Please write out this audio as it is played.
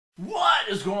What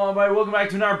is going on, everybody? Welcome back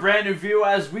to another brand new video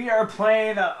as we are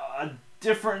playing a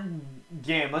different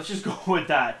game. Let's just go with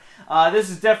that.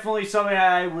 This is definitely something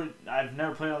I've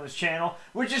never played on this channel,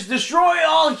 which is Destroy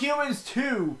All Humans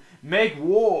 2. Make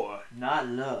war, not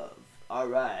love.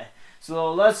 Alright,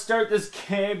 so let's start this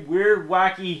game. Weird,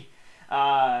 wacky,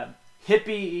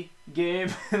 hippie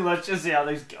game. Let's just see how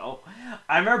things go.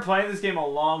 I remember playing this game a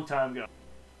long time ago.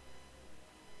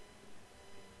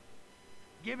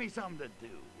 Give me something to do,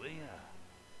 will ya?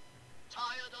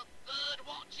 Tired of bird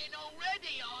watching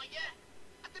already, are you?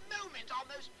 At the moment, our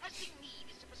most pressing need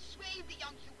is to persuade the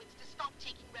young humans to stop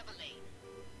taking Revelade.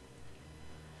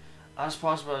 As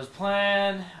possible as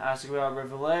planned. Ask about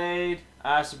Revelade.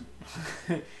 Ask.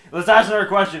 Let's ask another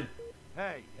question.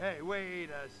 Hey,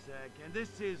 wait a second.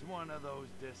 This is one of those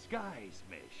disguise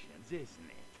missions,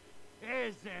 isn't it?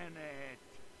 Isn't it?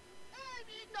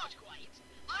 Not quite.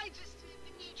 I just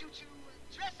need you to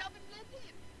dress up and blend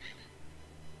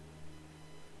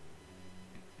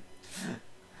in.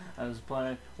 I was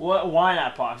playing. What? Why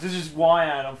not, Pox? This is just why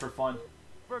at them for fun.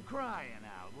 For crying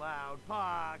out loud,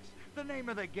 Pox. The name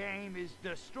of the game is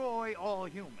Destroy All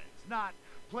Humans, not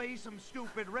play some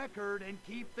stupid record and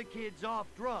keep the kids off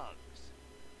drugs.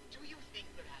 Do you think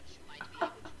perhaps you might be able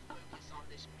to focus on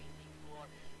this briefing for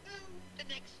the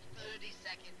next 30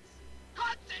 seconds?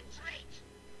 Concentrate!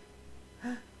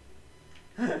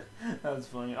 That's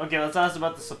funny. Okay, let's ask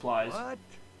about the supplies. What?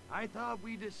 I thought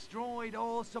we destroyed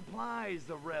all supplies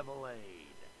of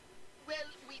Revelade. Well,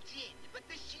 we did, but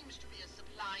this seems to be a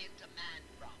supply and demand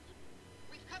problem.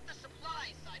 We've cut the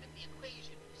supply side of the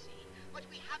equation, you see, but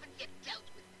we haven't yet dealt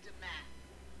with the demand.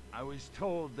 I was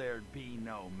told there'd be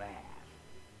no math.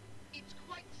 It's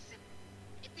quite simple.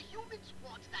 If the humans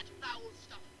want that foul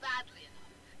stuff badly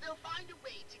enough, they'll find a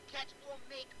way to get or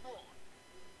make more.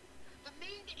 The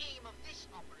main aim of this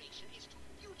operation is to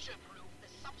future-proof the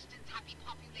substance-happy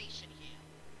population here.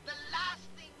 The last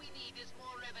thing we need is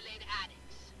more Revelade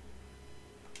addicts.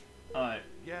 Alright.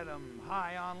 Get them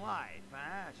high on life,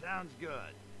 huh? Sounds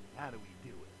good. How do we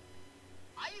do it?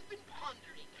 I've been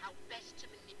pondering how best to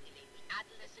manipulate the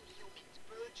adolescent humans'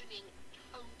 burgeoning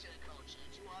counterculture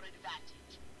to our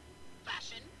advantage.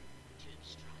 Fashion? To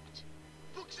obstruct.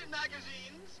 Books and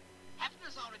magazines?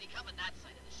 Hefner's already covered that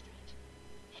side of the street.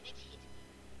 And it hit me.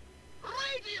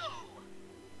 Radio!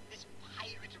 This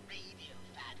pirate radio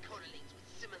fad correlates with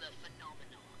similar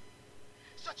phenomenon,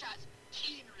 such as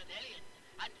teen rebellion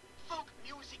and folk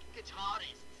music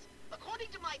guitarists. According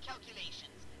to my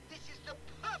calculations, this is the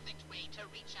perfect way to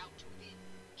reach out to the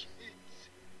kids.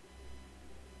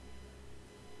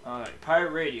 Alright,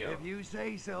 pirate radio. If you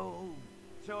say so.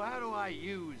 So how do I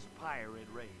use pirate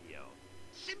radio?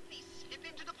 Simply slip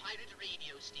into the pirate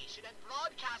radio station and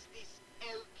broadcast this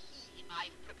LP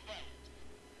I've prepared.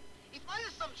 If my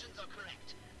assumptions are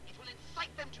correct, it will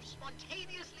incite them to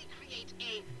spontaneously create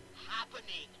a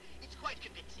happening. It's quite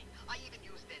convincing. I even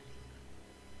used their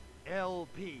name.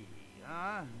 LP,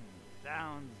 huh?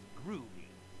 Sounds groovy.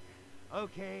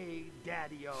 Okay,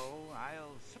 Daddy-O,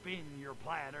 I'll spin your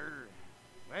platter.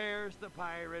 Where's the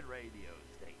pirate radio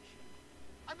station?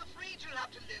 I'm afraid you'll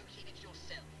have to locate it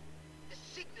yourself. The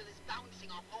signal is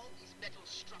bouncing off all these metal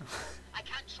structures. I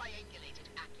can't triangulate it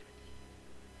accurately.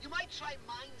 You might try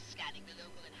mind scanning the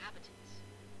local inhabitants.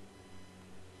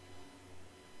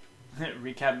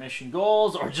 Recap mission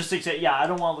goals, or just accept. Yeah, I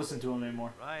don't want to listen to him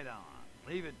anymore. Right on.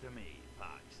 Leave it to me,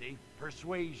 Foxy.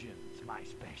 Persuasion's my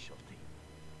specialty.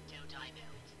 Don't I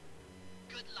know it?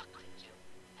 Good luck, Crypto.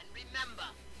 And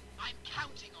remember, I'm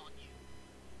counting on you.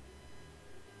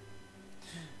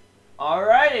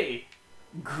 Alrighty.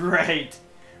 Great.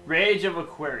 Rage of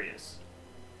Aquarius.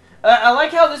 I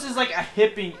like how this is like a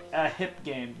hip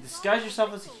game. Disguise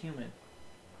yourself as a human.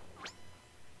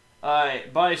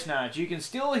 Alright, body snatch. You can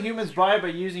steal a human's body by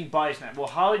using body snatch. Well,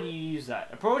 how do you use that?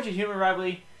 Approach a human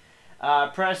rapidly,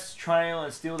 press triangle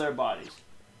and steal their bodies.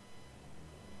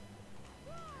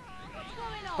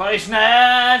 Body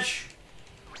snatch!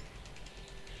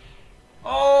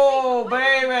 Oh,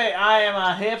 baby! I am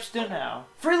a hipster now.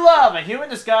 Free love! A human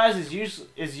disguise is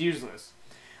useless.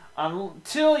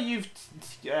 Until you've...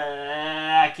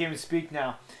 I can't even speak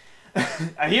now.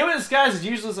 A human disguise is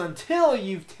useless until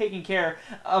you've taken care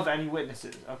of any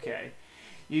witnesses. Okay.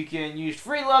 You can use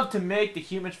free love to make the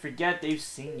humans forget they've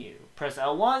seen you. Press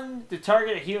L1 to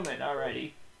target a human.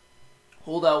 Alrighty.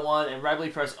 Hold L1 and rapidly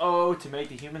press O to make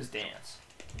the humans dance.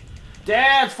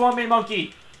 Dance for me,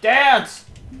 monkey! Dance!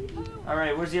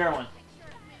 Alright, where's the other one?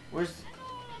 Where's...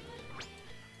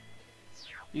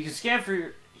 You can scan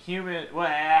for human...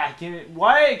 Why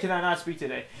can I not speak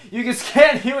today? You can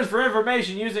scan humans for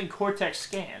information using Cortex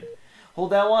Scan.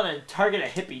 Hold that one and target a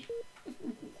hippie.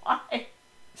 Why?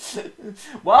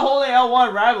 While holding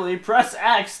L1 rapidly, press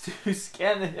X to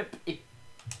scan the hippie.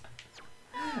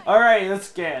 Alright, let's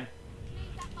scan.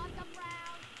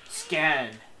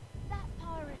 Scan. That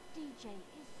pirate DJ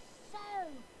is so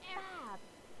fab.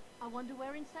 I wonder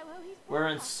where in Soho he's We're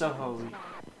in Soho.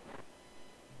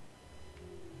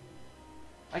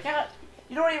 I got.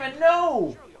 You don't even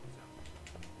know!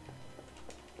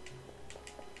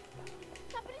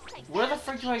 Where the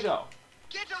frick do I go?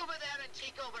 Get over there and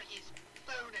take over his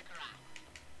phonograph.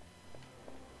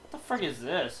 What the frick is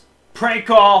this? Prank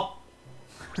call!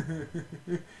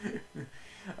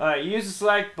 Alright, use the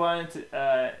select button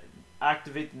to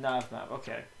activate the nav map.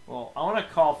 Okay, well, I want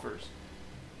to call first.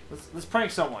 Let's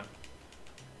prank someone.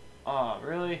 Oh,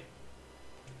 really?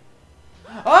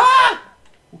 Ah!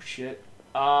 Oh, shit.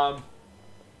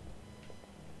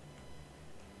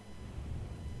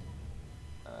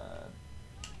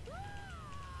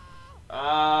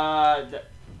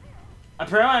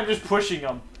 Apparently I'm just pushing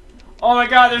them. Oh my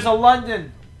god, there's a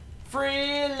London.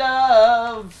 Free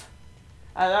love.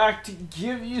 I'd like to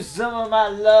give you some of my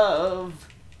love.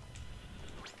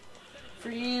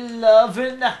 Free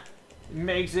loving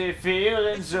makes it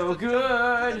feeling so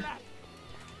good.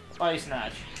 Body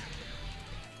snatch.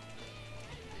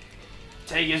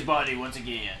 Take his body once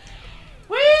again.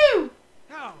 Woo!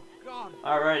 Oh, God.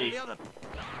 Alrighty.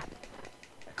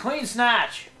 Clean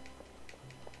snatch.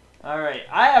 Alright,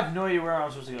 I have no idea where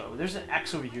I'm supposed to go. There's an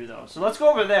X over here though, so let's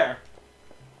go over there.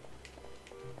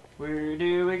 Where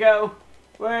do we go?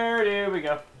 Where do we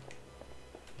go?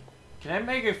 Can I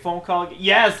make a phone call again?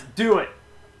 Yes, do it!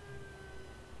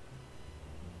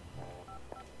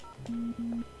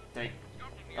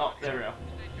 Oh, there we go.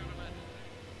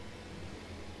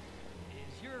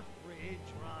 Is your fridge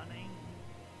running?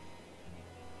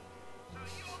 So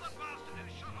you're the bastard who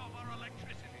shut off our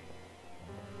electricity.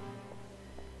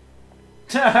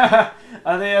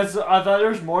 I thought there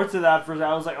was more to that for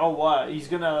I was like, oh what? He's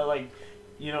gonna like,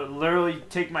 you know, literally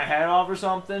take my head off or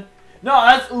something. No,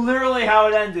 that's literally how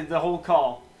it ended, the whole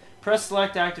call. Press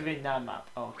select to activate nav map.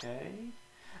 Okay.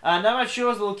 Nav map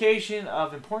shows the location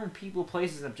of important people,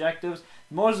 places, and objectives.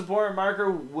 The most important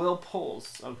marker will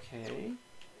pulse. Okay.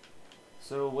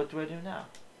 So what do I do now?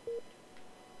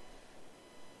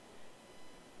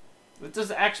 What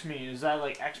does X mean? Is that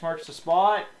like X marks the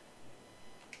spot?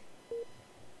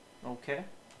 Okay.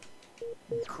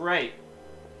 Great.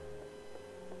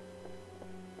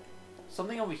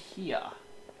 Something over here.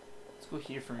 Let's go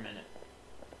here for a minute.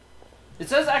 It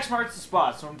says X marks the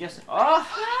spot, so I'm guessing. Oh!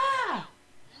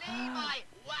 Lay my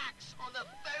wax on the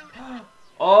phonograph.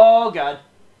 Oh god.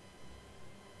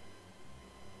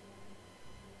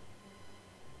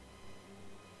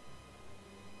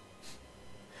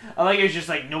 I like it's just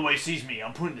like nobody sees me.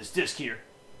 I'm putting this disc here.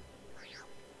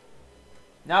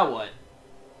 Now what?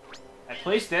 I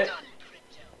placed it. Done,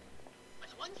 Crypto. But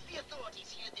once the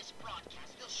authorities hear this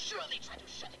broadcast, they'll surely try to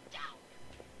shut it down.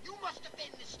 You must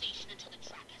defend the station until the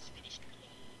track has finished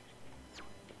playing.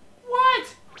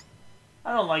 What?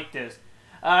 I don't like this.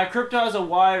 Crypto has a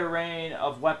wide array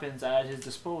of weapons at his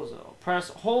disposal.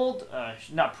 Hold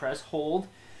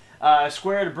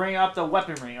square to bring up the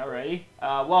weapon ring. Alrighty.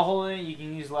 While holding it, you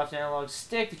can use the left analog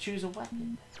stick to choose a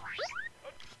weapon.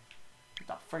 What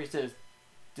the frick is this?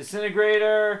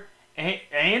 Disintegrator,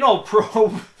 anal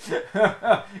probe,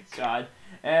 God,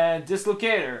 and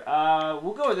dislocator.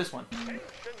 We'll go with this one.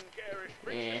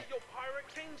 Yeah.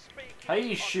 How do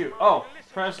you shoot? Oh,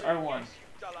 press R1.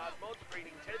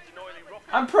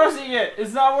 I'm pressing it.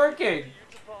 It's not working.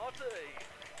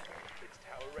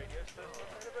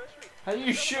 How do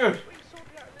you shoot?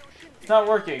 It's not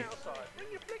working.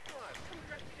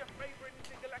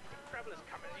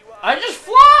 I just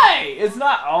fly! It's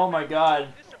not. Oh my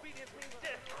god.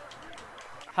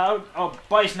 How? Oh,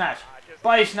 body snatch.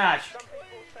 Body snatch.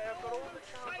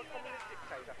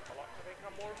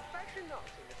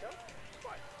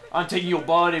 I'm taking your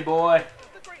body, boy.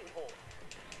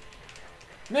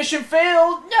 Mission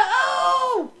failed!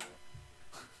 No!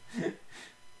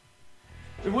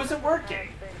 It wasn't working.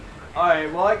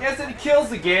 Alright, well I guess it kills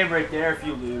the game right there if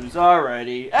you lose.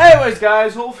 Alrighty. Anyways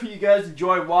guys, hopefully you guys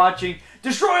enjoyed watching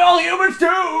Destroy All Humans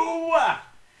 2!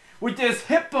 With this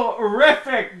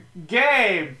hipporific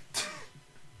game.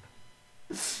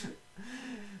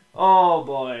 Oh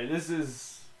boy, this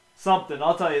is something,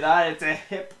 I'll tell you that. It's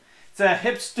a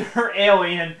hipster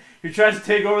alien who tries to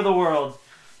take over the world.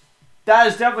 That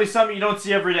is definitely something you don't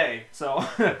see every day. So,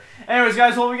 anyways,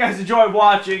 guys, hope you guys enjoyed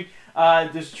watching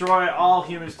Destroy All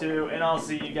Humans 2, and I'll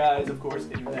see you guys, of course,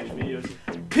 in the next videos.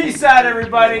 Peace out,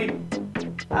 everybody.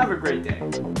 Have a great day.